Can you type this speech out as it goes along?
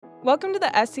Welcome to the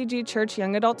SCG Church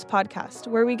Young Adults podcast,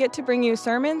 where we get to bring you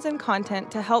sermons and content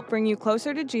to help bring you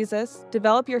closer to Jesus,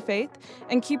 develop your faith,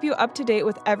 and keep you up to date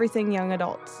with everything young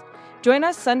adults. Join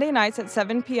us Sunday nights at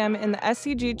 7 p.m. in the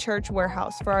SCG Church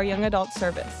warehouse for our young adult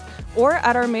service, or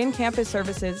at our main campus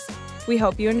services. We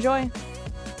hope you enjoy.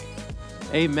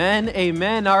 Amen,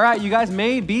 amen. All right, you guys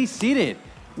may be seated.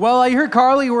 Well, you heard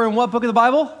Carly, we're in what book of the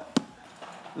Bible?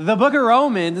 The book of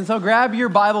Romans. And so grab your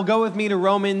Bible, go with me to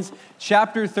Romans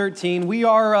chapter 13. We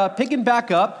are picking back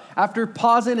up after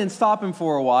pausing and stopping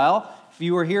for a while. If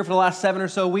you were here for the last 7 or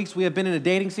so weeks, we have been in a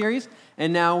dating series,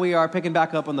 and now we are picking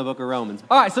back up on the book of Romans.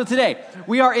 All right, so today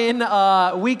we are in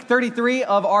week 33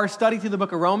 of our study through the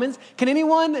book of Romans. Can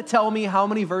anyone tell me how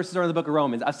many verses are in the book of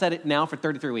Romans? I've said it now for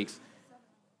 33 weeks.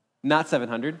 Not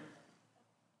 700.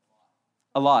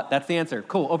 A lot. That's the answer.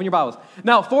 Cool. Open your Bibles.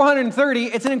 Now, 430.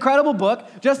 It's an incredible book.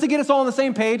 Just to get us all on the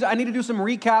same page, I need to do some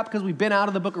recap because we've been out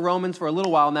of the book of Romans for a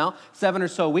little while now, 7 or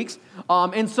so weeks.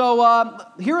 And so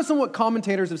here are some what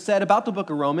commentators have said about the book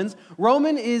of Romans.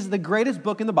 Romans is the greatest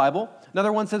book in the Bible.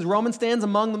 Another one says Romans stands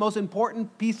among the most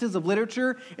important pieces of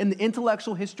literature in the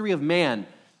intellectual history of man.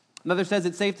 Another says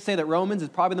it's safe to say that Romans is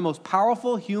probably the most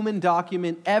powerful human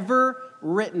document ever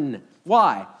written.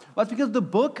 Why? Well, it's because the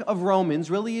book of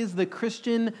Romans really is the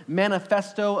Christian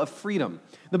manifesto of freedom.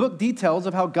 The book details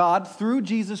of how God, through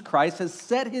Jesus Christ, has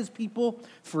set his people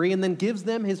free and then gives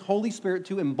them his Holy Spirit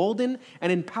to embolden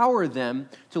and empower them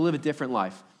to live a different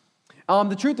life.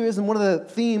 The truth is, and one of the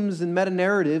themes and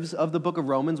meta-narratives of the book of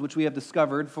Romans, which we have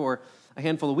discovered for a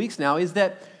handful of weeks now, is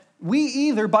that we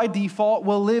either, by default,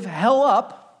 will live hell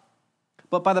up,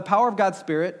 but by the power of God's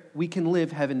Spirit, we can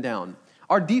live heaven down.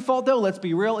 Our default, though, let's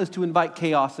be real, is to invite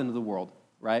chaos into the world,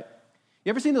 right? You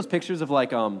ever seen those pictures of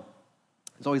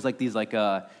it's always like these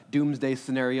doomsday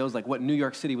scenarios, like what New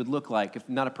York City would look like if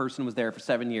not a person was there for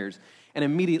 7 years, and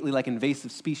immediately like invasive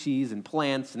species and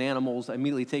plants and animals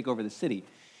immediately take over the city.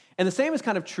 And the same is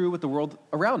kind of true with the world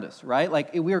around us, right?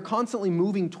 Like we are constantly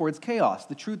moving towards chaos.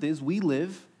 The truth is we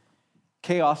live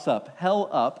chaos up, hell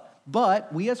up,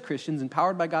 but we as Christians,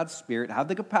 empowered by God's Spirit, have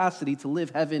the capacity to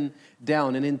live heaven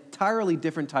down, an entirely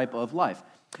different type of life.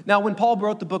 Now, when Paul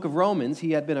wrote the book of Romans,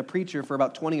 he had been a preacher for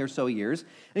about 20 or so years, and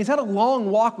he's had a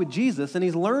long walk with Jesus, and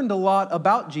he's learned a lot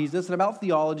about Jesus and about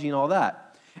theology and all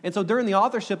that. And so during the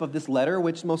authorship of this letter,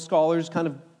 which most scholars kind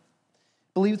of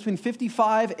believe between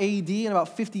 55 AD and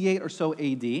about 58 or so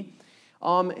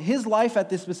AD, his life at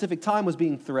this specific time was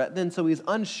being threatened, so he's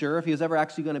unsure if he was ever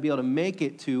actually going to be able to make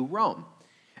it to Rome.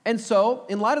 And so,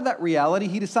 in light of that reality,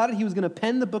 he decided he was going to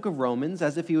pen the book of Romans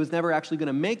as if he was never actually going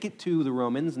to make it to the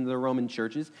Romans and the Roman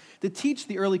churches to teach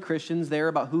the early Christians there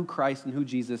about who Christ and who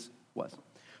Jesus was.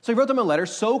 So he wrote them a letter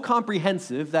so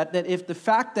comprehensive that if the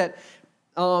fact that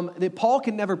Paul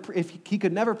could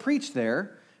never preach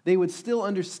there, they would still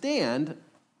understand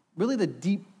really the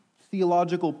deep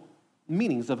theological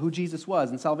meanings of who Jesus was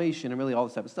and salvation and really all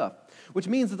this type of stuff. Which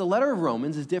means that the letter of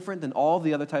Romans is different than all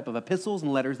the other type of epistles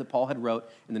and letters that Paul had wrote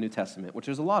in the New Testament, which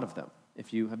there's a lot of them,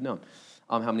 if you have known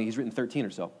how many he's written, 13 or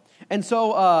so. And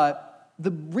so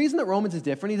the reason that Romans is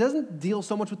different, he doesn't deal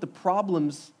so much with the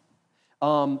problems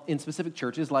in specific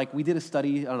churches, like we did a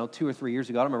study, 2 or 3 years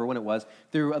ago, I don't remember when it was,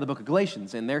 through the book of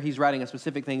Galatians, and there he's writing a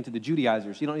specific thing to the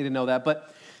Judaizers. You don't need to know that,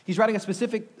 but he's writing a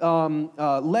specific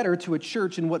letter to a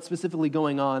church and what's specifically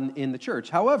going on in the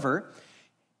church. However,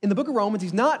 in the book of Romans,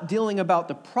 he's not dealing about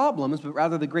the problems, but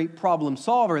rather the great problem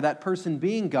solver, that person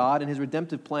being God and his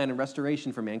redemptive plan and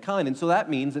restoration for mankind. And so that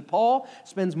means that Paul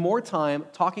spends more time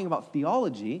talking about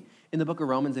theology in the book of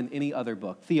Romans than any other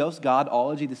book. Theos, God,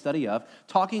 ology, the study of,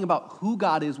 talking about who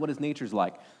God is, what his nature's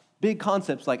like. Big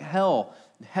concepts like hell,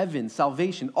 heaven,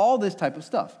 salvation, all this type of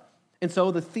stuff. And so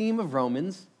the theme of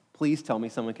Romans, please tell me,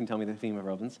 someone can tell me the theme of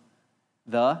Romans,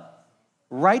 the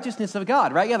righteousness of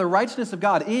God, right? Yeah, the righteousness of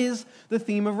God is the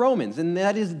theme of Romans, and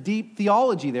that is deep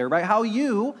theology there, right? How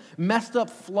you, messed up,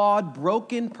 flawed,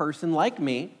 broken person like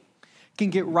me, can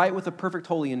get right with a perfect,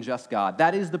 holy, and just God.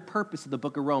 That is the purpose of the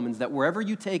book of Romans, that wherever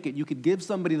you take it, you could give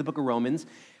somebody the book of Romans,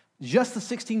 just the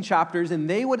 16 chapters, and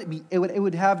it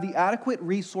would have the adequate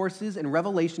resources and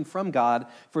revelation from God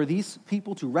for these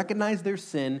people to recognize their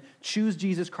sin, choose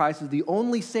Jesus Christ as the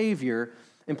only Savior,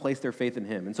 and place their faith in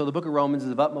him. And so the book of Romans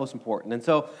is of utmost importance. And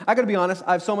so I got to be honest,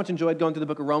 I've so much enjoyed going through the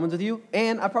book of Romans with you,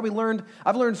 and I've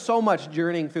learned so much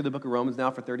journeying through the book of Romans now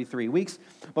for 33 weeks.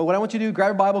 But what I want you to do, grab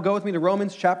your Bible, go with me to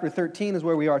Romans chapter 13 is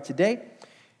where we are today.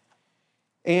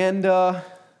 And we're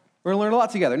going to learn a lot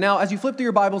together. Now, as you flip through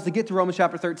your Bibles to get to Romans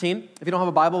chapter 13, if you don't have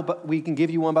a Bible, but we can give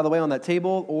you one, by the way, on that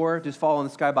table, or just follow on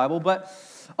the Sky Bible. But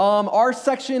our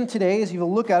section today, as you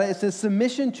look at it, it says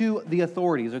submission to the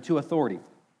authorities, or to authority.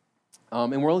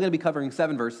 And we're only going to be covering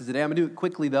 7 verses today. I'm going to do it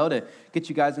quickly, though, to get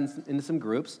you guys into some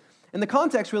groups. And the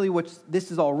context, really, which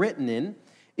this is all written in,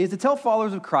 is to tell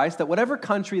followers of Christ that whatever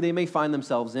country they may find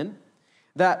themselves in,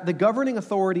 that the governing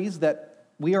authorities that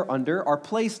we are under are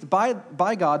placed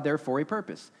by God there for a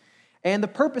purpose. And the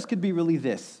purpose could be really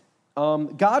this.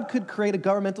 God could create a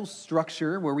governmental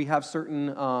structure where we have certain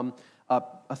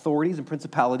authorities and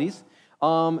principalities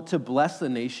to bless the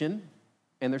nation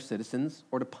and their citizens,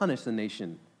 or to punish the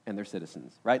nation and their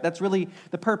citizens, right? That's really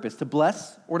the purpose, to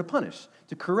bless or to punish,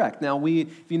 to correct. Now,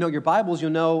 if you know your Bibles,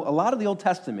 you'll know a lot of the Old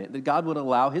Testament, that God would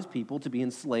allow his people to be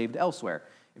enslaved elsewhere.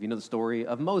 If you know the story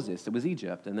of Moses, it was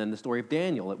Egypt. And then the story of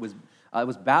Daniel, it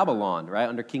was Babylon, right,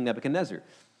 under King Nebuchadnezzar.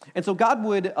 And so God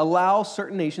would allow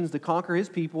certain nations to conquer his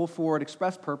people for an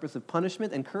express purpose of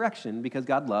punishment and correction, because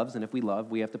God loves, and if we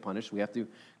love, we have to punish, we have to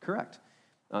correct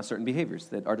certain behaviors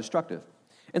that are destructive.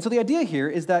 And so the idea here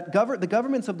is that the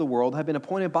governments of the world have been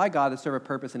appointed by God to serve a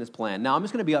purpose in his plan. Now, I'm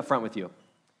just going to be up front with you.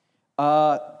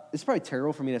 It's probably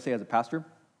terrible for me to say as a pastor.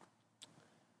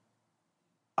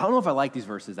 I don't know if I like these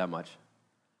verses that much,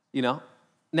 you know?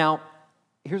 Now,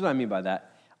 here's what I mean by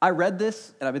that. I read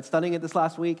this, and I've been studying it this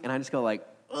last week, and I just go like,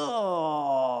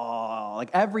 oh, like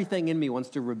everything in me wants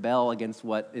to rebel against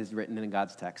what is written in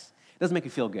God's text. It doesn't make me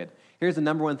feel good. Here's the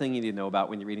number one thing you need to know about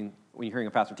when you're hearing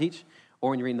a pastor teach, or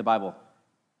when you're reading the Bible.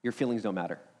 Your feelings don't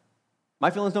matter. My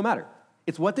feelings don't matter.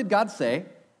 It's what did God say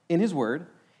in his word,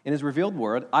 in his revealed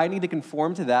word. I need to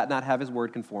conform to that, not have his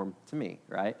word conform to me,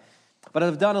 right? But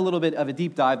I've done a little bit of a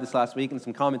deep dive this last week and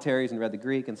some commentaries and read the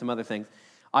Greek and some other things.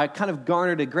 I kind of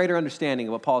garnered a greater understanding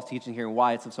of what Paul's teaching here and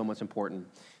why it's so much important.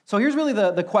 So here's really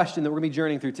the question that we're going to be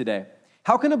journeying through today.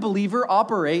 How can a believer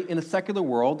operate in a secular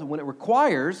world when it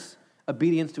requires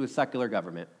obedience to a secular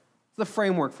government? It's the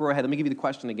framework for our head. Let me give you the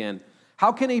question again.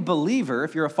 How can a believer,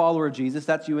 if you're a follower of Jesus,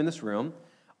 that's you in this room,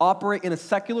 operate in a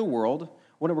secular world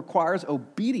when it requires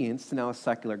obedience to now a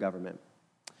secular government?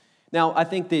 Now, I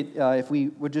think that I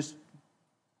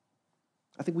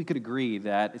think we could agree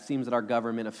that it seems that our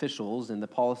government officials and the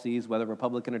policies, whether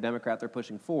Republican or Democrat, they're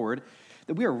pushing forward,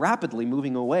 that we are rapidly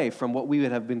moving away from what we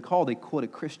would have been called a, quote, a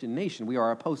Christian nation. We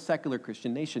are a post-secular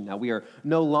Christian nation now. We are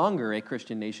no longer a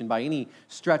Christian nation by any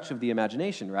stretch of the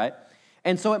imagination, right?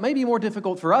 And so it may be more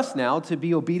difficult for us now to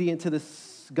be obedient to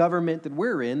this government that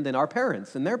we're in than our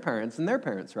parents and their parents and their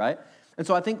parents, right? And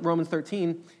so I think Romans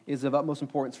 13 is of utmost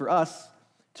importance for us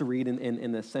to read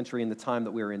in the century and the time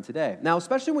that we're in today. Now,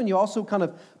 especially when you also kind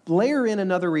of layer in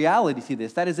another reality to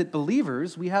this, that is that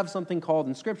believers, we have something called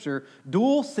in Scripture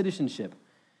dual citizenship.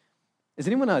 Is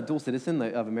anyone a dual citizen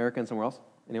of America and somewhere else?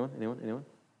 Anyone?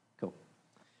 Cool.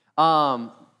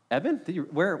 Evan,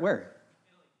 where?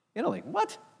 Italy.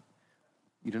 What?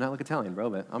 You do not look Italian, bro,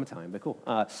 but I'm Italian, but cool.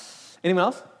 Anyone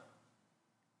else?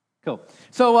 Cool.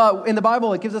 So in the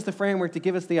Bible, it gives us the framework to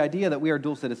give us the idea that we are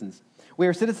dual citizens. We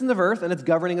are citizens of earth and its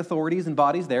governing authorities and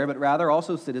bodies there, but rather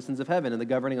also citizens of heaven and the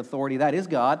governing authority that is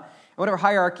God, and whatever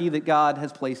hierarchy that God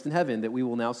has placed in heaven that we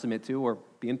will now submit to or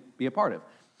be a part of.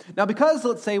 Now, because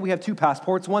let's say we have 2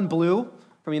 passports, one blue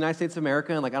from the United States of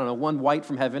America and one white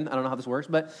from heaven. I don't know how this works,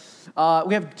 but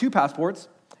we have 2 passports.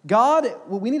 God,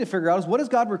 what we need to figure out is what is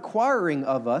God requiring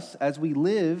of us as we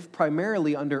live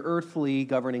primarily under earthly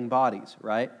governing bodies,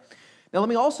 right? Now, let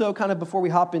me also kind of, before we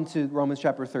hop into Romans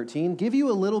chapter 13, give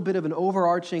you a little bit of an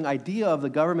overarching idea of the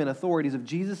government authorities of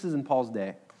Jesus' and Paul's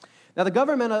day. Now, the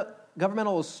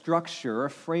governmental structure,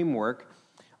 framework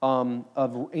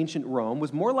of ancient Rome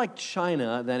was more like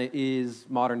China than it is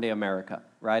modern-day America,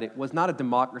 right? It was not a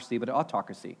democracy, but an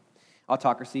autocracy.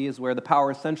 Autocracy is where the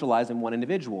power is centralized in one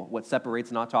individual. What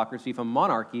separates an autocracy from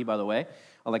monarchy, by the way,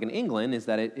 like in England, is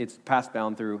that it's passed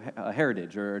down through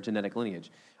heritage or genetic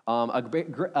lineage. A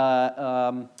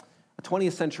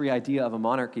 20th century idea of a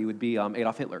monarchy would be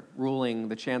Adolf Hitler ruling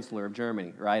the chancellor of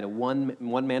Germany, right? A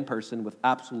one-man person with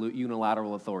absolute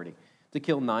unilateral authority to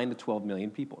kill 9 to 12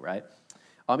 million people, right?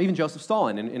 Even Joseph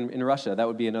Stalin in Russia, that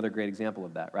would be another great example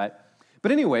of that, right?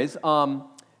 But anyways,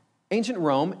 ancient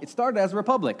Rome, it started as a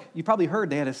republic. You probably heard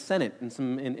they had a senate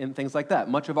and things like that.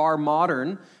 Much of our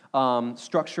modern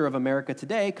structure of America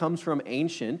today comes from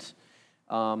ancient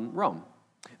Rome.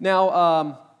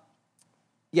 Now,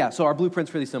 so our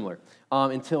blueprint's pretty similar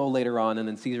until later on, and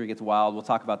then Caesar gets wild. We'll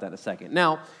talk about that in a second.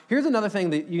 Now, here's another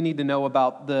thing that you need to know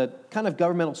about the kind of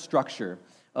governmental structure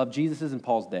of Jesus' and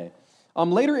Paul's day.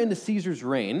 Later into Caesar's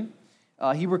reign,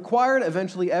 he required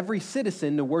eventually every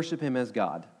citizen to worship him as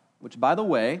God, which, by the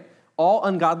way, all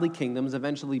ungodly kingdoms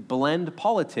eventually blend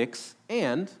politics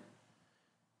and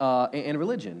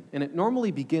religion. And it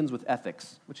normally begins with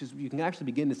ethics, which is, you can actually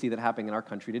begin to see that happening in our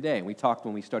country today. And we talked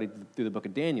when we studied through the book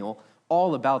of Daniel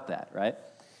all about that, right?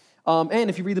 And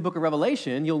if you read the book of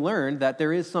Revelation, you'll learn that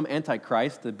there is some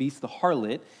antichrist, the beast, the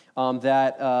harlot,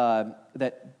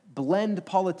 that blend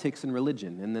politics and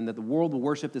religion, and then that the world will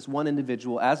worship this one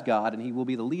individual as God, and he will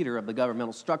be the leader of the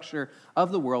governmental structure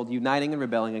of the world, uniting and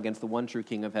rebelling against the one true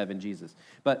King of heaven, Jesus.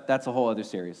 But that's a whole other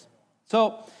series.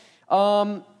 So,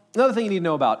 another thing you need to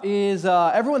know about is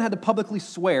everyone had to publicly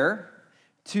swear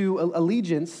to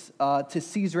allegiance to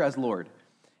Caesar as Lord.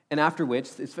 And after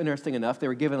which, it's interesting enough, they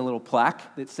were given a little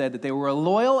plaque that said that they were a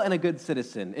loyal and a good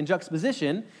citizen. In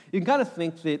juxtaposition, you can kind of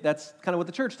think that that's kind of what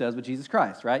the church does with Jesus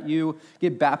Christ, right? You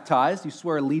get baptized, you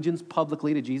swear allegiance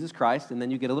publicly to Jesus Christ, and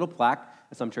then you get a little plaque.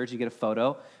 At some church, you get a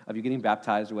photo of you getting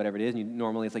baptized or whatever it is, and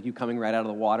normally it's like you coming right out of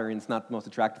the water, and it's not the most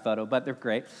attractive photo, but they're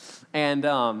great. And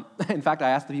in fact, I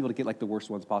asked the people to get like the worst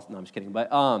ones possible. No, I'm just kidding, but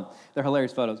they're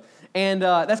hilarious photos. And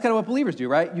that's kind of what believers do,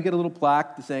 right? You get a little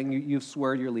plaque saying you've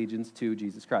sworn your allegiance to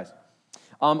Jesus Christ.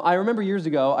 I remember years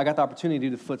ago, I got the opportunity to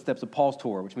do the footsteps of Paul's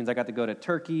tour, which means I got to go to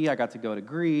Turkey, I got to go to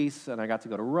Greece, and I got to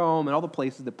go to Rome, and all the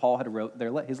places that Paul had wrote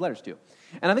his letters to.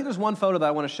 And I think there's one photo that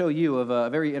I want to show you of a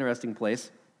very interesting place.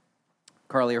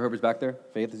 Carly or whoever's back there.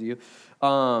 Faith is you.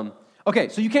 Okay,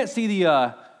 so you can't see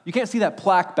that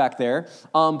plaque back there,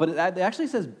 but it actually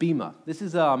says Bema. This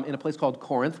is in a place called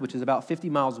Corinth, which is about 50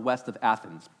 miles west of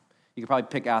Athens. You could probably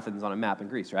pick Athens on a map in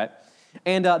Greece, right?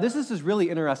 And this is this really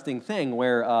interesting thing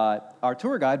where our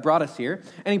tour guide brought us here,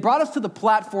 and he brought us to the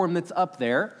platform that's up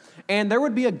there, and there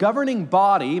would be a governing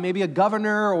body, maybe a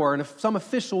governor or some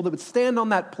official that would stand on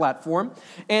that platform,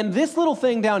 and this little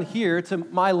thing down here to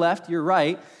my left, your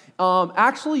right,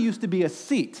 actually used to be a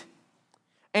seat.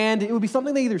 And it would be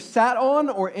something they either sat on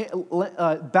or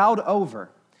bowed over.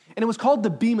 And it was called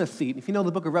the Bema seat. If you know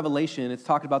the book of Revelation, it's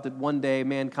talked about that one day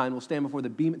mankind will stand before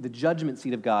the judgment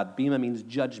seat of God. Bema means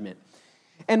judgment.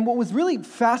 And what was really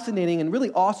fascinating and really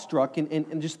awestruck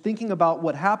and just thinking about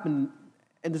what happened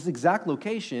in this exact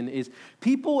location is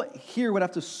people here would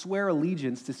have to swear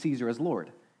allegiance to Caesar as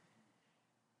Lord.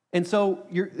 And so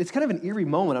it's kind of an eerie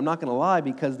moment, I'm not going to lie,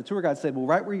 because the tour guide said, well,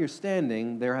 right where you're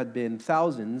standing, there had been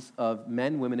thousands of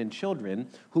men, women, and children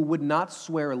who would not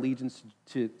swear allegiance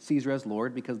to Caesar as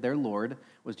Lord because their Lord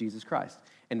was Jesus Christ.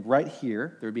 And right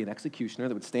here, there would be an executioner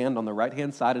that would stand on the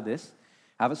right-hand side of this,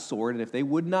 have a sword, and if they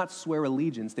would not swear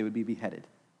allegiance, they would be beheaded.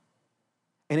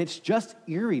 And it's just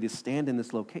eerie to stand in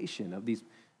this location of these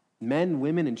men,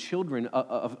 women, and children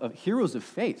of heroes of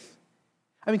faith.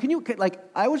 I mean,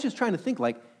 I was just trying to think,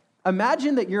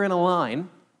 imagine that you're in a line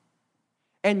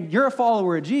and you're a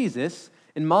follower of Jesus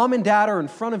and mom and dad are in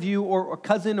front of you or a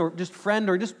cousin or just friend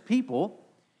or just people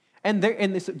and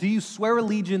they say, do you swear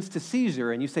allegiance to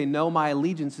Caesar? And you say, no, my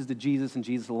allegiance is to Jesus and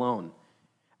Jesus alone.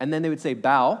 And then they would say,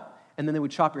 bow, and then they would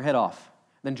chop your head off,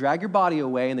 then drag your body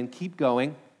away and then keep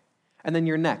going, and then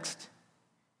you're next.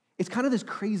 It's kind of this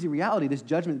crazy reality, this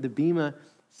judgment, the Bema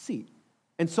seat.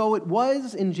 And so it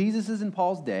was in Jesus' and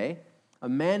Paul's day, a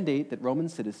mandate that Roman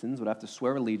citizens would have to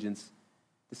swear allegiance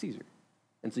to Caesar.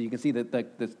 And so you can see that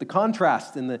the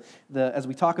contrast in the as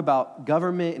we talk about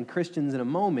government and Christians in a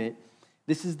moment,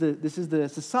 this is the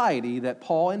society that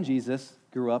Paul and Jesus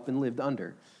grew up and lived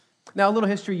under. Now, a little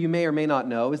history you may or may not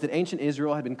know is that ancient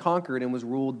Israel had been conquered and was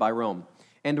ruled by Rome.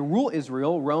 And to rule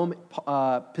Israel, Rome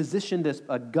positioned as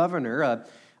a governor,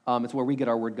 it's where we get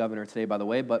our word governor today, by the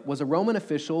way, but was a Roman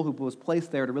official who was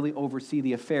placed there to really oversee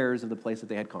the affairs of the place that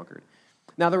they had conquered.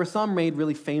 Now, there were some made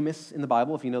really famous in the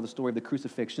Bible. If you know the story of the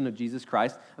crucifixion of Jesus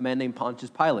Christ, a man named Pontius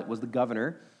Pilate was the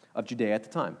governor of Judea at the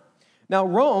time. Now,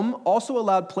 Rome also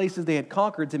allowed places they had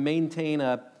conquered to maintain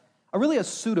an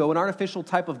artificial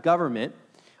type of government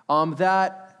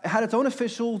that had its own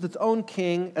officials, its own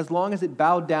king, as long as it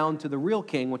bowed down to the real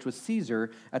king, which was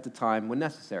Caesar at the time when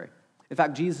necessary. In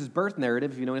fact, Jesus' birth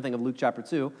narrative, if you know anything of Luke chapter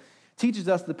 2, teaches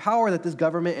us the power that this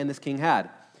government and this king had.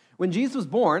 When Jesus was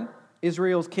born,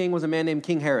 Israel's king was a man named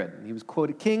King Herod. He was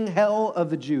quoted, King Hell of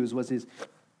the Jews was his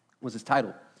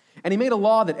title. And he made a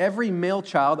law that every male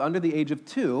child under the age of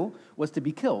 2 was to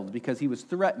be killed because he was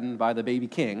threatened by the baby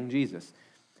king, Jesus.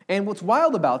 And what's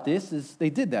wild about this is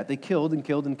they did that. They killed and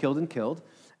killed and killed and killed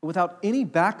without any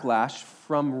backlash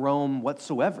from Rome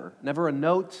whatsoever. Never a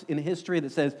note in history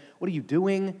that says, what are you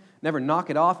doing? Never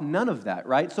knock it off. None of that,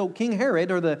 right? So King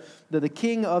Herod, or the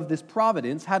king of this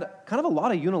province, had kind of a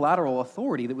lot of unilateral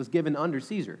authority that was given under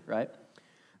Caesar, right?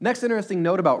 Next interesting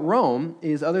note about Rome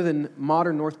is, other than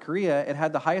modern North Korea, it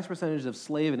had the highest percentage of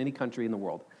slave in any country in the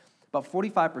world. About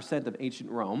 45% of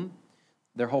ancient Rome,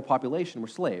 their whole population, were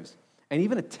slaves. And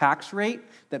even a tax rate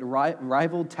that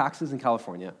rivaled taxes in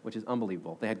California, which is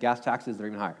unbelievable. They had gas taxes that are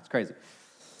even higher. It's crazy.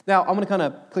 Now, I'm going to kind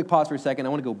of click pause for a second. I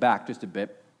want to go back just a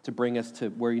bit to bring us to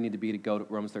where you need to be to go to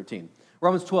Romans 13.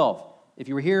 Romans 12 If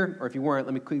you were here or if you weren't,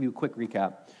 let me give you a quick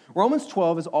recap. Romans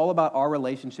 12 is all about our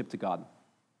relationship to God.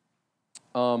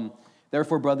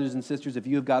 Therefore, brothers and sisters, if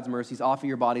you have God's mercies, offer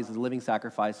your bodies as a living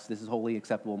sacrifice. This is holy,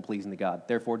 acceptable, and pleasing to God.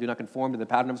 Therefore, do not conform to the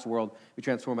pattern of this world. Be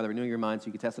transformed by the renewing of your mind so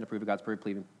you can test and approve of God's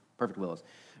perfect will is.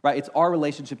 Right? It's our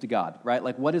relationship to God, right?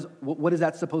 Like, what is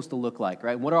that supposed to look like,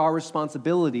 right? What are our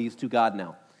responsibilities to God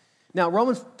now? Now,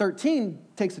 Romans 13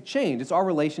 takes a change. It's our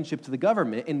relationship to the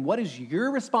government. And what is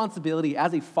your responsibility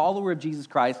as a follower of Jesus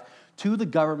Christ to the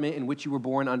government in which you were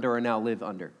born under or now live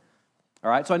under?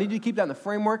 All right? So I need you to keep that in the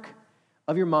framework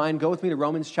of your mind. Go with me to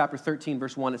Romans chapter 13,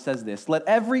 verse 1. It says this: "Let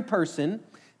every person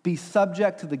be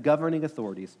subject to the governing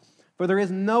authorities, for there is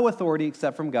no authority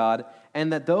except from God,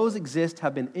 and that those exist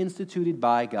have been instituted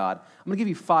by God." I'm going to give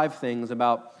you 5 things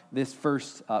about this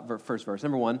first verse.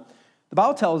 Number 1, the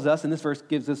Bible tells us, and this verse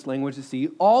gives us language to see,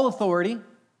 all authority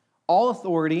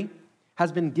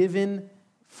has been given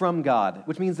from God,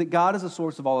 which means that God is the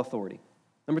source of all authority.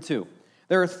 Number 2,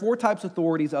 there are 4 types of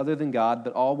authorities other than God,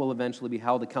 but all will eventually be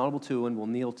held accountable to and will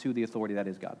kneel to the authority that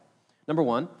is God. Number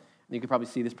 1, and you can probably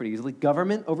see this pretty easily,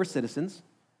 government over citizens.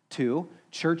 2,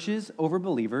 churches over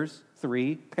believers.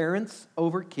 3, parents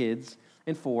over kids.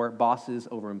 And 4, bosses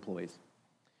over employees.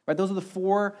 Right? Those are the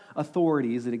 4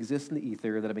 authorities that exist in the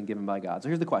ether that have been given by God. So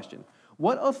here's the question.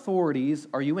 What authorities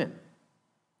are you in?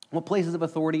 What places of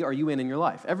authority are you in your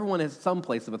life? Everyone has some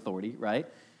place of authority, right?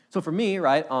 So for me,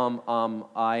 right,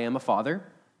 I am a father,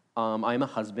 I am a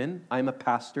husband, I am a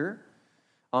pastor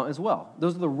as well.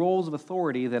 Those are the roles of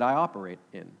authority that I operate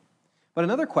in. But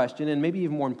another question, and maybe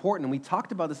even more important, and we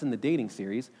talked about this in the dating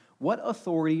series, what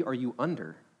authority are you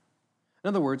under? In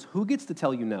other words, who gets to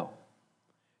tell you no?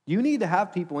 You need to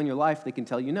have people in your life that can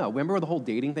tell you no. Remember the whole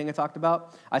dating thing I talked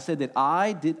about? I said that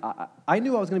I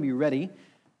knew I was going to be ready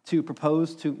to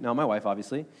propose to, now my wife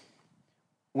obviously,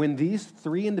 when these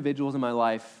 3 individuals in my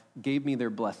life gave me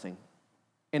their blessing.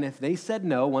 And if they said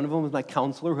no, one of them was my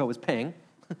counselor who I was paying,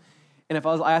 and if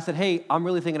I said, hey, I'm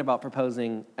really thinking about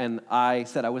proposing, and I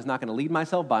said I was not going to lead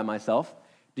myself by myself,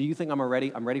 do you think I'm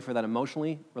ready for that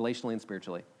emotionally, relationally, and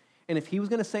spiritually? And if he was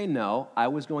going to say no, I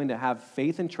was going to have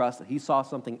faith and trust that he saw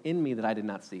something in me that I did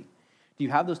not see. Do you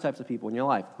have those types of people in your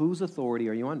life? Whose authority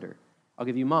are you under? I'll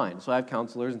give you mine. So I have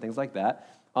counselors and things like that.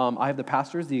 I have the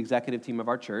pastors, the executive team of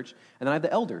our church, and then I have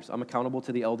the elders. I'm accountable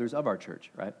to the elders of our church,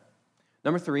 right?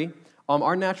 Number 3,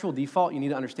 our natural default, you need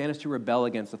to understand, is to rebel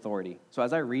against authority. So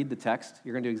as I read the text,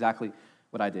 you're going to do exactly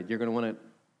what I did. You're going to want to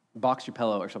box your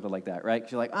pillow or something like that, right?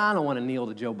 Because you're like, I don't want to kneel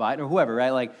to Joe Biden or whoever, right?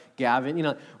 Like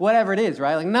Gavin, whatever it is,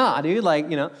 right? Like, nah, dude,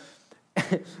 and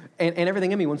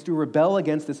everything in me wants to rebel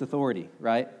against this authority,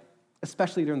 right?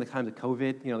 Especially during the times of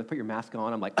COVID, they put your mask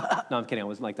on. I'm like, no, I'm kidding, I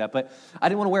wasn't like that. But I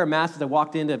didn't want to wear a mask as I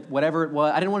walked into whatever it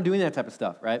was. I didn't want to do any of that type of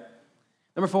stuff, right?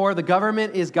 Number 4, the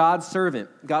government is God's servant.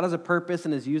 God has a purpose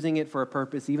and is using it for a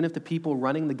purpose, even if the people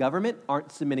running the government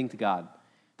aren't submitting to God.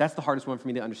 That's the hardest one for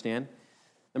me to understand.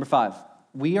 Number 5,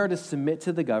 we are to submit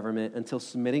to the government until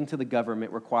submitting to the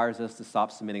government requires us to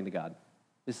stop submitting to God.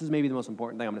 This is maybe the most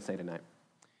important thing I'm going to say tonight.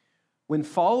 When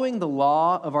following the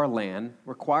law of our land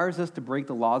requires us to break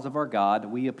the laws of our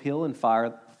God, we appeal and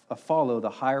follow the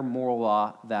higher moral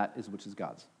law which is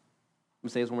God's. I'm going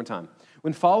to say this one more time.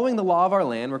 When following the law of our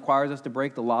land requires us to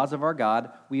break the laws of our God,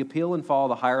 we appeal and follow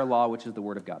the higher law, which is the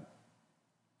Word of God.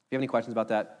 If you have any questions about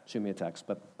that, shoot me a text.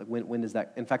 But when does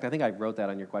that? In fact, I think I wrote that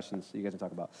on your questions so you guys can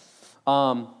talk about.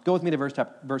 Go with me to verse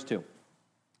 2. It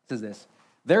says this: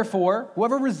 "Therefore,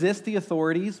 whoever resists the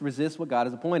authorities resists what God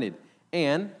has appointed,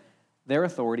 and their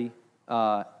authority,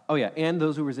 and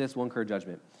those who resist will incur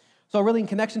judgment." So really in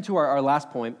connection to our last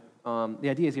point, the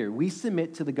idea is here. We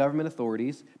submit to the government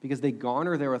authorities because they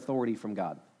garner their authority from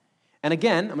God. And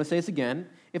again, I'm going to say this again,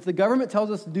 if the government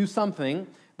tells us to do something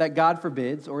that God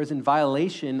forbids or is in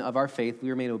violation of our faith,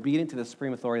 we remain obedient to the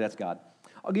supreme authority, that's God.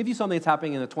 I'll give you something that's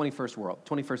happening in the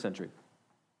 21st century,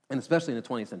 and especially in the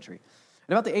 20th century.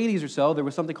 In about the 80s or so, there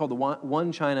was something called the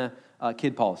One China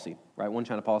Kid Policy, right? One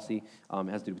China policy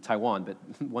has to do with Taiwan, but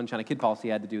One China Kid Policy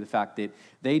had to do with the fact that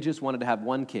they just wanted to have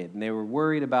one kid, and they were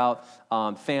worried about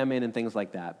famine and things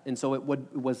like that. And so it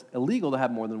was illegal to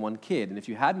have more than one kid, and if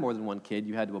you had more than one kid,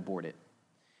 you had to abort it.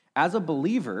 As a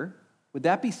believer, would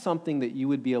that be something that you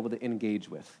would be able to engage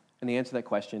with? And the answer to that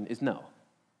question is no.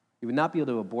 You would not be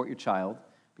able to abort your child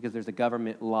because there's a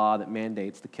government law that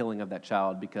mandates the killing of that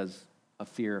child because of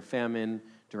fear of famine,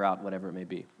 drought, whatever it may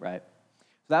be, right?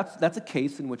 So that's a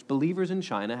case in which believers in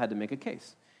China had to make a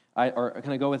case. Or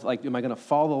can I go with, am I going to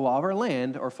follow the law of our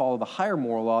land or follow the higher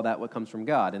moral law, that what comes from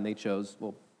God? And they chose,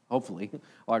 well, hopefully,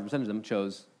 a large percentage of them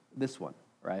chose this one,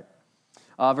 right?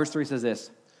 Verse 3 says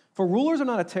this: "For rulers are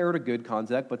not a terror to good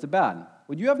conduct, but to bad.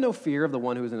 Would you have no fear of the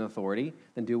one who is in authority?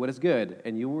 Then do what is good,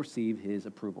 and you will receive his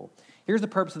approval. Here's the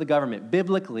purpose of the government.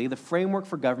 Biblically, the framework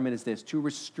for government is this: to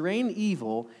restrain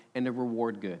evil and to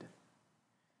reward good.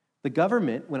 The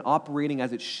government, when operating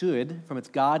as it should from its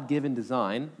God-given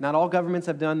design, not all governments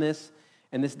have done this,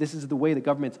 and this is the way that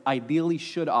governments ideally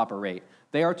should operate.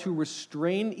 They are to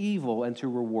restrain evil and to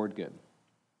reward good.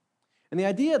 And the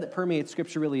idea that permeates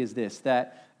Scripture really is this,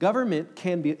 that government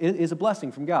is a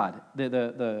blessing from God.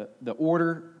 The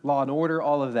order, law and order,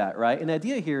 all of that, right? And the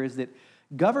idea here is that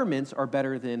governments are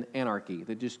better than anarchy,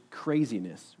 than just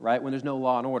craziness, right? When there's no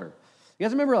law and order. You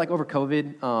guys remember, like, over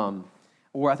COVID,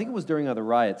 or I think it was during the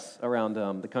riots around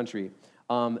the country,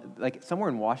 like somewhere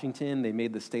in Washington, they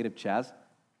made the state of Chaz.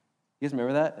 You guys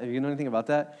remember that? You know anything about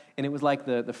that? And it was like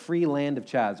the free land of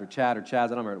Chaz, or Chad, or Chaz, I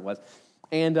don't remember what it was.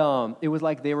 And it was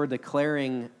like they were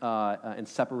declaring and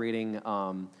separating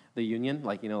the union,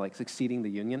 like succeeding the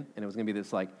union. And it was going to be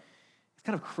this, like, it's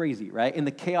kind of crazy, right? And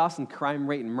the chaos and crime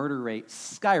rate and murder rate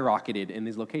skyrocketed in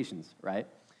these locations, right?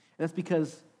 And that's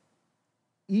because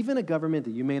even a government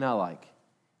that you may not like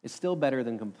is still better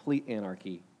than complete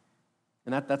anarchy.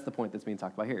 And that's the point that's being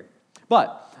talked about here.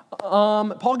 But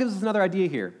Paul gives us another idea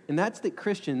here, and that's that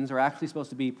Christians are actually supposed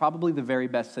to be probably the very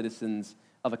best citizens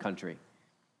of a country.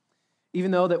 Even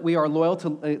though that we are loyal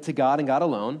to God and God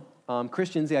alone,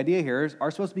 Christians, the idea here is, are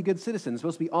supposed to be good citizens,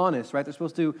 supposed to be honest, right? They're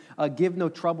supposed to give no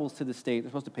troubles to the state. They're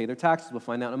supposed to pay their taxes. We'll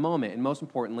find out in a moment. And most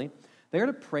importantly, they're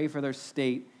to pray for their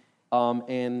state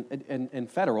and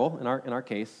federal, in our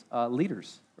case,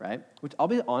 leaders, right? Which, I'll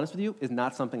be honest with you, is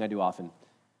not something I do often.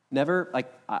 Never,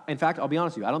 in fact, I'll be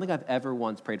honest with you, I don't think I've ever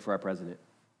once prayed for our president.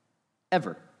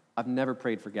 Ever. I've never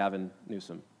prayed for Gavin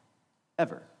Newsom.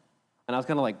 Ever. And I was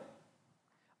kind of like,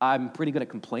 I'm pretty good at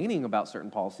complaining about certain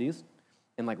policies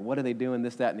and like, what are they doing,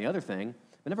 this, that, and the other thing.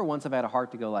 But never once have I had a heart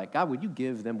to go like, God, would you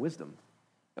give them wisdom?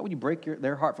 God, would you break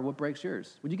their heart for what breaks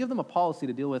yours? Would you give them a policy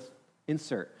to deal with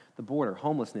the border,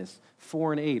 homelessness,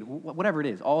 foreign aid, whatever it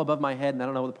is, all above my head, and I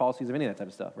don't know the policies of any of that type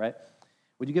of stuff, right?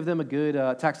 Would you give them a good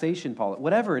taxation policy,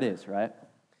 whatever it is, right?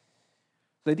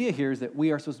 The idea here is that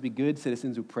we are supposed to be good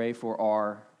citizens who pray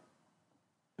for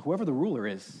whoever the ruler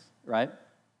is, right?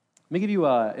 Let me give you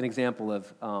an example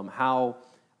of how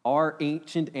our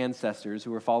ancient ancestors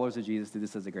who were followers of Jesus did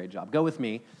this as a great job. Go with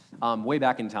me way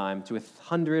back in time to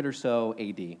 100 or so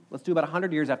AD. Let's do about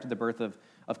 100 years after the birth of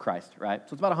Christ, right?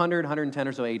 So it's about 100, 110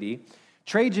 or so AD.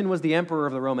 Trajan was the emperor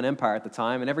of the Roman Empire at the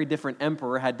time, and every different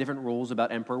emperor had different rules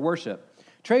about emperor worship.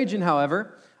 Trajan,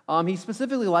 however, he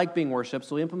specifically liked being worshipped,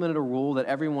 so he implemented a rule that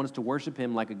everyone was to worship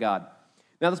him like a god.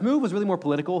 Now, this move was really more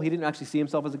political. He didn't actually see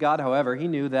himself as a god. However, he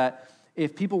knew that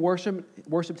if people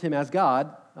worshipped him as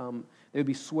God, they would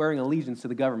be swearing allegiance to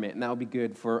the government, and that would be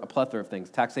good for a plethora of things,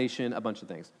 taxation, a bunch of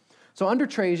things. So under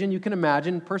Trajan, you can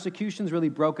imagine persecutions really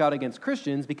broke out against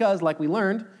Christians because, like we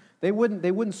learned, they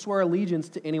wouldn't swear allegiance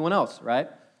to anyone else, right?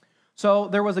 So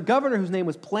there was a governor whose name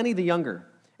was Pliny the Younger,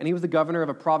 and he was the governor of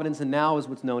a province and now is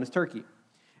what's known as Turkey.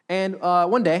 And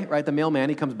one day, right, the mailman,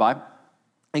 he comes by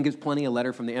and gives Pliny a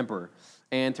letter from the emperor,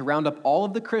 and to round up all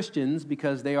of the Christians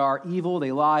because they are evil,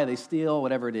 they lie, they steal,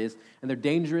 whatever it is, and they're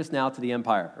dangerous now to the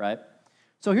empire, right?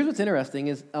 So here's what's interesting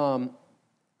is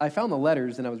I found the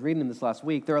letters, and I was reading them this last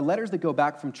week. There are letters that go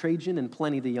back from Trajan and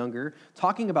Pliny the Younger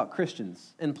talking about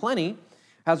Christians. And Pliny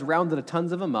has rounded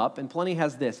tons of them up, and Pliny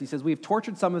has this. He says, we've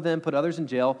tortured some of them, put others in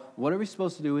jail. What are we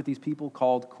supposed to do with these people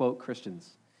called, quote,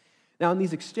 Christians? Now, in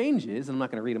these exchanges, and I'm not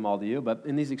going to read them all to you, but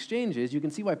in these exchanges, you can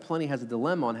see why Pliny has a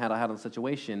dilemma on how to handle the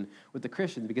situation with the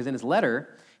Christians, because in his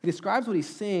letter, he describes what he's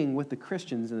seeing with the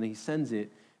Christians, and then he sends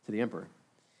it to the emperor.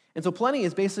 And so Pliny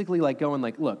is basically like going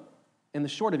like, look, and the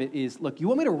short of it is, look, you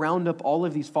want me to round up all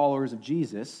of these followers of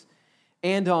Jesus,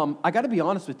 and I got to be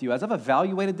honest with you, as I've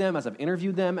evaluated them, as I've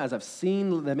interviewed them, as I've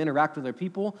seen them interact with their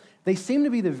people, they seem to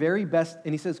be the very best,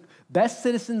 and he says, best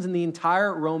citizens in the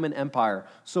entire Roman Empire.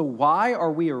 So why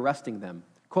are we arresting them?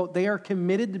 Quote, they are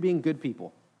committed to being good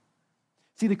people.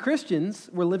 See, the Christians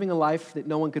were living a life that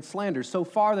no one could slander, so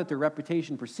far that their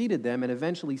reputation preceded them and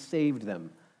eventually saved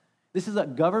them. This is a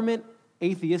government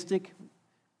atheistic,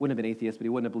 wouldn't have been atheist, but he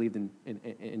wouldn't have believed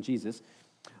in Jesus,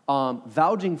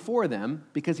 vouching for them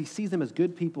because he sees them as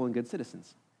good people and good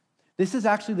citizens. This is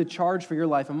actually the charge for your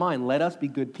life and mine. Let us be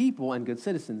good people and good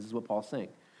citizens, is what Paul's saying.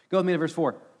 Go with me to verse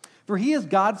 4. For he is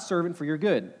God's servant for your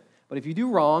good. But if you do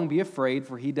wrong, be afraid,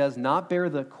 for he does not bear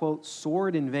the, quote,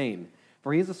 sword in vain.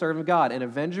 For he is the servant of God, an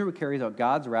avenger who carries out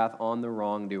God's wrath on the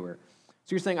wrongdoer.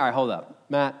 So you're saying, all right, hold up,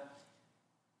 Matt.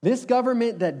 This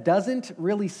government that doesn't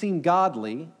really seem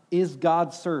godly is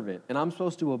God's servant, and I'm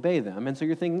supposed to obey them. And so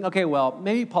you're thinking, okay, well,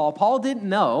 maybe Paul didn't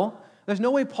know. There's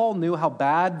no way Paul knew how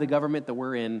bad the government that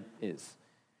we're in is.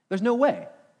 There's no way.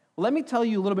 Well, let me tell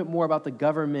you a little bit more about the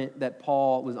government that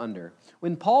Paul was under.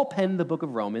 When Paul penned the book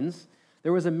of Romans,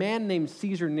 there was a man named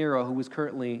Caesar Nero who was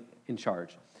currently in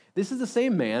charge. This is the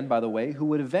same man, by the way, who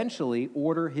would eventually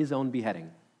order his own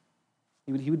beheading.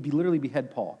 He would literally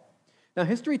behead Paul. Now,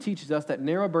 history teaches us that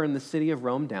Nero burned the city of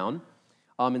Rome down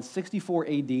in 64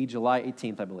 AD, July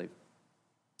 18th, I believe.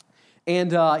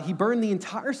 And he burned the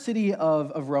entire city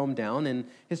of Rome down, and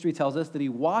history tells us that he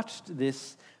watched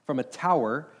this from a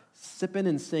tower, sipping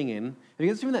and singing. Have you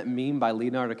guys seen that meme by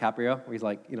Leonardo DiCaprio, where he's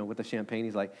like, with the champagne,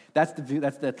 he's like, that's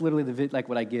literally the like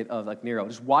what I get of like Nero,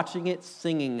 just watching it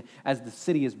singing as the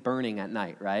city is burning at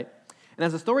night, right? And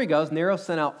as the story goes, Nero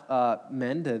sent out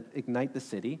men to ignite the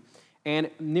city,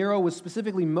 and Nero was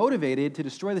specifically motivated to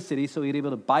destroy the city so he'd be able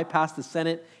to bypass the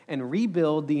Senate and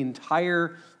rebuild the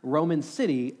entire Roman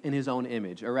city in his own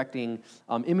image, erecting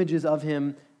images of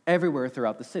him everywhere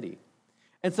throughout the city.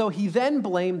 And so he then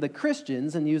blamed the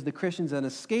Christians and used the Christians as a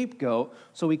scapegoat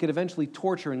so he could eventually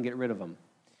torture and get rid of them.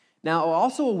 Now,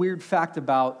 also a weird fact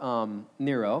about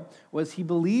Nero was he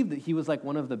believed that he was like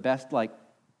one of the best, he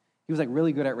was like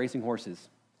really good at racing horses.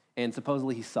 And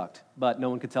supposedly he sucked, but no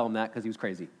one could tell him that because he was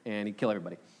crazy and he'd kill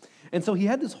everybody. And so he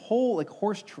had this whole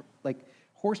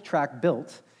horse track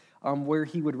built where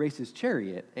he would race his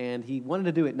chariot, and he wanted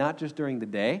to do it not just during the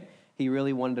day. He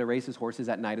really wanted to race his horses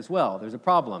at night as well. There's a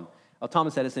problem. Well,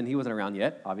 Thomas Edison, he wasn't around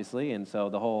yet, obviously, and so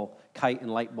the whole kite and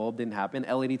light bulb didn't happen.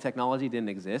 LED technology didn't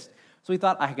exist. So he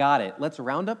thought, I got it. Let's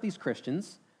round up these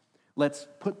Christians. Let's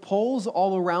put poles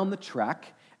all around the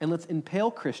track, and let's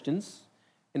impale Christians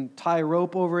and tie a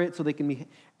rope over it so they can be,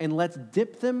 and let's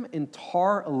dip them in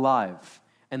tar alive,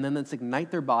 and then let's ignite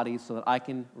their bodies so that I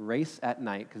can race at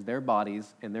night, because their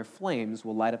bodies and their flames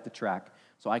will light up the track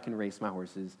so I can race my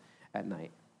horses at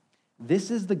night. This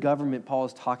is the government Paul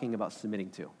is talking about submitting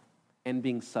to and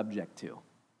being subject to.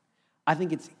 I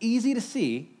think it's easy to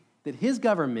see that his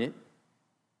government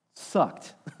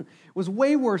sucked. It was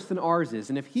way worse than ours is,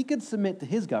 and if he could submit to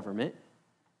his government,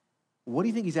 what do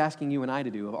you think he's asking you and I to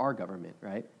do of our government,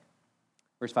 right?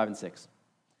 Verse 5 and 6.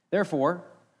 Therefore,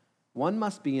 one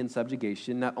must be in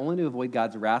subjugation, not only to avoid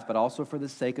God's wrath, but also for the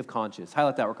sake of conscience.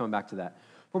 Highlight that, we're coming back to that.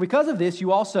 For because of this,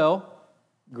 you also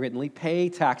grittingly pay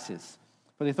taxes.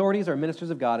 For the authorities are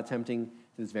ministers of God attempting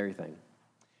this very thing.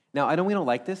 Now, we don't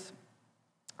like this.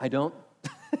 I don't.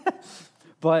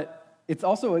 But it's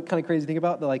also kind of crazy to think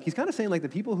about. He's kind of saying the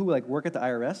people who work at the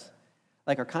IRS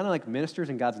are kind of like ministers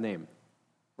in God's name.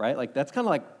 Right? That's kind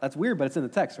of that's weird, but it's in the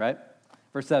text, right?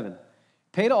 Verse 7.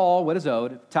 Pay to all what is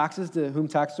owed, taxes to whom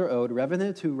taxes are owed,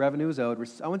 revenue to whom revenue is owed.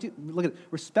 I want you to look at it.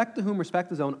 Respect to whom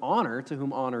respect is owed, honor to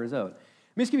whom honor is owed.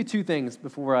 Let me just give you two things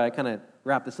before I kind of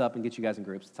wrap this up and get you guys in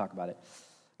groups to talk about it.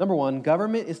 Number one,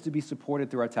 government is to be supported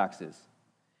through our taxes.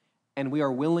 And we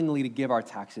are willingly to give our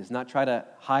taxes, not try to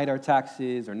hide our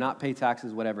taxes or not pay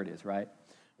taxes, whatever it is, right?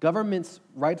 Governments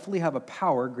rightfully have a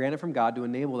power granted from God to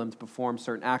enable them to perform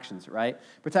certain actions, right?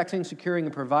 Protecting, securing,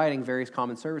 and providing various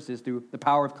common services through the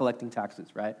power of collecting taxes,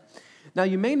 right? Now,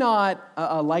 you may not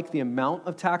like the amount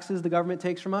of taxes the government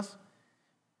takes from us,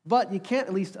 but you can't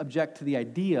at least object to the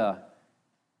idea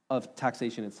of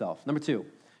taxation itself. Number two,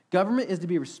 government is to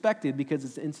be respected because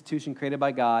it's an institution created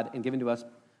by God and given to us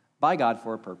by God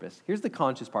for a purpose. Here's the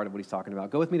conscious part of what he's talking about.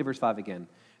 Go with me to verse 5 again.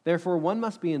 Therefore, one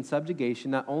must be in subjugation,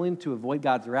 not only to avoid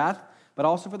God's wrath, but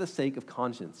also for the sake of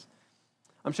conscience.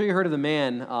 I'm sure you heard of the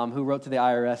man who wrote to the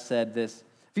IRS, said this: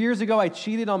 a few years ago, I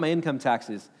cheated on my income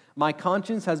taxes. My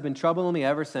conscience has been troubling me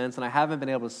ever since, and I haven't been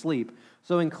able to sleep.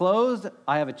 So enclosed,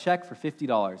 I have a check for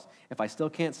 $50. If I still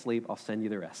can't sleep, I'll send you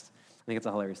the rest. I think it's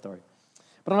a hilarious story.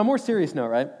 But on a more serious note,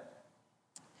 right?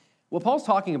 What Paul's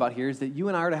talking about here is that you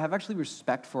and I are to have actually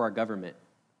respect for our government.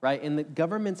 Right? And that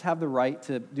governments have the right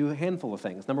to do a handful of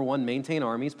things. Number one, maintain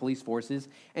armies, police forces,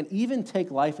 and even take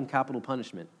life and capital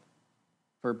punishment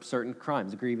for certain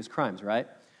crimes, grievous crimes, right?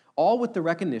 All with the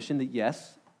recognition that,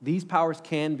 yes, these powers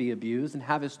can be abused and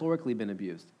have historically been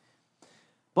abused.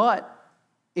 But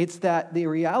it's that the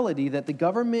reality that the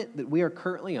government that we are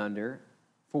currently under,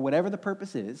 for whatever the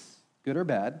purpose is, good or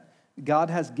bad, God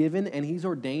has given and he's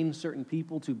ordained certain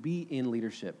people to be in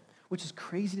leadership, which is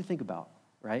crazy to think about,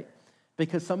 right?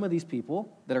 Because some of these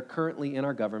people that are currently in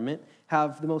our government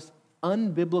have the most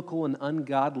unbiblical and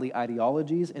ungodly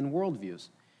ideologies and worldviews.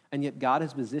 And yet God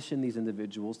has positioned these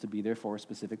individuals to be there for a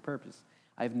specific purpose.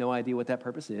 I have no idea what that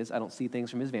purpose is. I don't see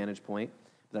things from his vantage point,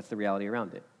 but that's the reality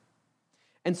around it.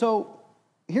 And so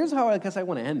here's how I guess I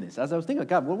want to end this. As I was thinking,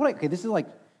 God, this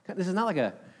is not like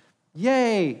a,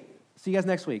 yay, see you guys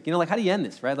next week. How do you end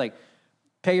this, right?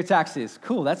 Pay your taxes.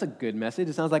 Cool, that's a good message.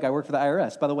 It sounds like I work for the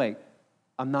IRS. By the way,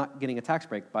 I'm not getting a tax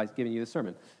break by giving you this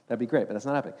sermon. That'd be great, but that's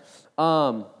not happening.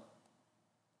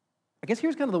 I guess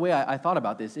here's kind of the way I thought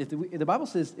about this. If the Bible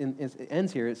says, it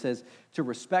ends here, it says to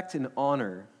respect and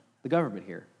honor the government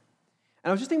here. And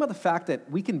I was just thinking about the fact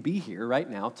that we can be here right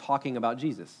now talking about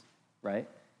Jesus, right?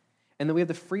 And then we have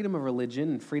the freedom of religion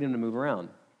and freedom to move around.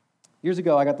 Years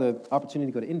ago, I got the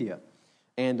opportunity to go to India.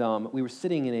 And we were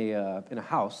sitting in a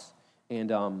house,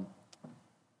 and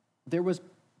there was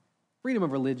freedom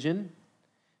of religion,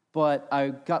 but I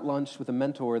got lunch with a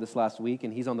mentor this last week,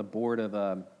 and he's on the board of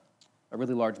a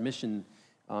really large mission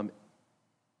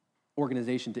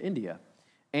organization to India.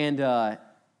 And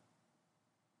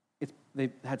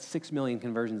they've had 6 million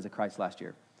conversions to Christ last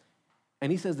year.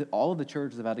 And he says that all of the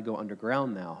churches have had to go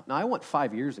underground now. Now, I went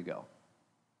 5 years ago,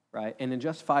 right? And in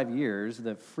just 5 years,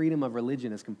 the freedom of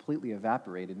religion has completely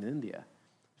evaporated in India.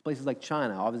 There's places like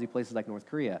China, obviously places like North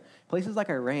Korea, places like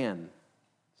Iran,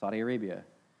 Saudi Arabia,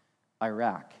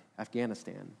 Iraq,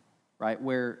 Afghanistan, right,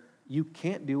 where you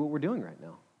can't do what we're doing right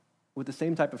now with the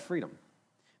same type of freedom.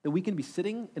 That we can be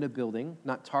sitting in a building,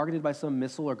 not targeted by some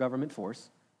missile or government force,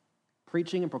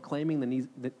 preaching and proclaiming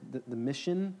the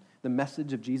mission, the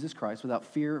message of Jesus Christ without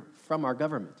fear from our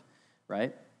government,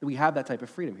 right? We have that type of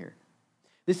freedom here.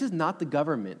 This is not the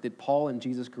government that Paul and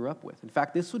Jesus grew up with. In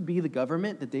fact, this would be the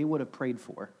government that they would have prayed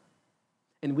for,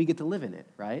 and we get to live in it,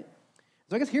 right?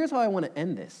 So I guess here's how I want to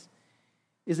end this,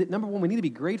 is that number one, we need to be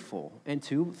grateful, and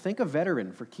two, thank a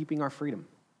veteran for keeping our freedom.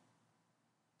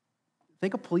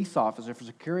 Thank a police officer for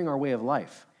securing our way of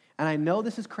life. And I know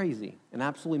this is crazy and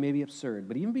absolutely maybe absurd,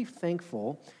 but even be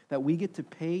thankful that we get to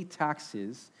pay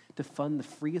taxes to fund the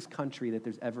freest country that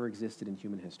there's ever existed in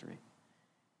human history.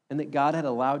 And that God had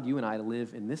allowed you and I to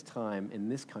live in this time, in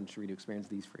this country, to experience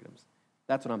these freedoms.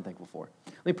 That's what I'm thankful for.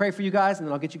 Let me pray for you guys, and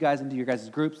then I'll get you guys into your guys'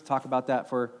 groups to talk about that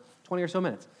for 20 or so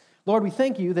minutes. Lord, we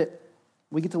thank you that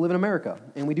we get to live in America,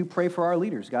 and we do pray for our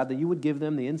leaders, God, that you would give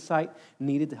them the insight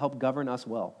needed to help govern us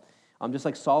well. Just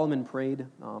like Solomon prayed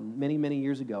many, many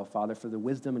years ago, Father, for the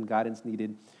wisdom and guidance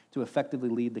needed to effectively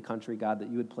lead the country, God, that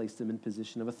you would place them in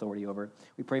position of authority over.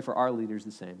 We pray for our leaders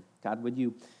the same. God, would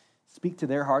you speak to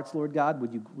their hearts, Lord God?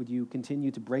 Would you continue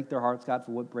to break their hearts, God,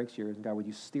 for what breaks yours? And God, would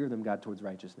you steer them, God, towards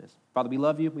righteousness? Father, we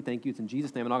love you. We thank you. It's in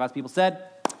Jesus' name. And all God's people said,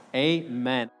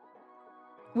 amen.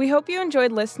 We hope you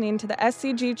enjoyed listening to the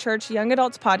SCG Church Young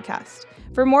Adults podcast.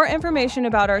 For more information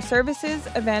about our services,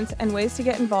 events, and ways to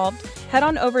get involved, head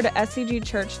on over to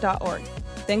scgchurch.org.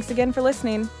 Thanks again for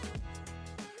listening.